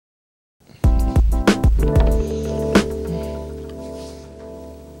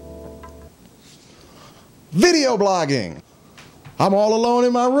Video blogging. I'm all alone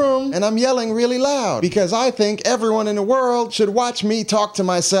in my room and I'm yelling really loud because I think everyone in the world should watch me talk to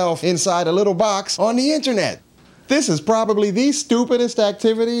myself inside a little box on the internet. This is probably the stupidest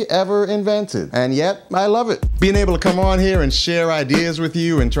activity ever invented, and yet I love it. Being able to come on here and share ideas with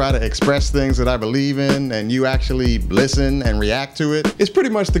you and try to express things that I believe in, and you actually listen and react to it, is pretty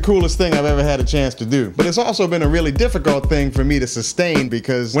much the coolest thing I've ever had a chance to do. But it's also been a really difficult thing for me to sustain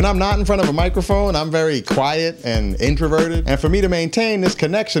because when I'm not in front of a microphone, I'm very quiet and introverted, and for me to maintain this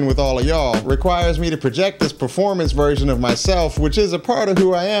connection with all of y'all requires me to project this performance version of myself, which is a part of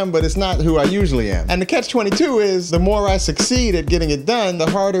who I am, but it's not who I usually am. And the catch-22 is, the more I succeed at getting it done, the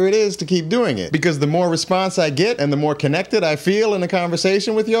harder it is to keep doing it. Because the more response I get and the more connected I feel in a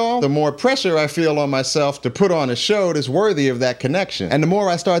conversation with y'all, the more pressure I feel on myself to put on a show that's worthy of that connection. And the more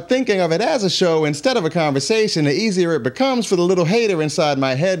I start thinking of it as a show instead of a conversation, the easier it becomes for the little hater inside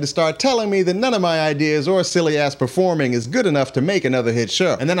my head to start telling me that none of my ideas or silly ass performing is good enough to make another hit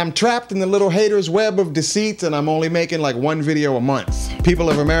show. And then I'm trapped in the little hater's web of deceit and I'm only making like one video a month. People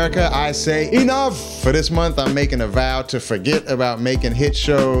of America, I say enough! For this month, I'm making a vow to forget about making hit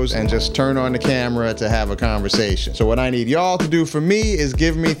shows and just turn on the camera to have a conversation. So what I need y'all to do for me is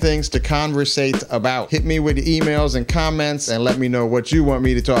give me things to conversate about. Hit me with emails and comments and let me know what you want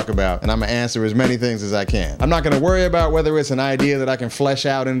me to talk about, and I'm gonna answer as many things as I can. I'm not gonna worry about whether it's an idea that I can flesh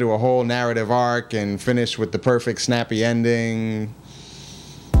out into a whole narrative arc and finish with the perfect snappy ending.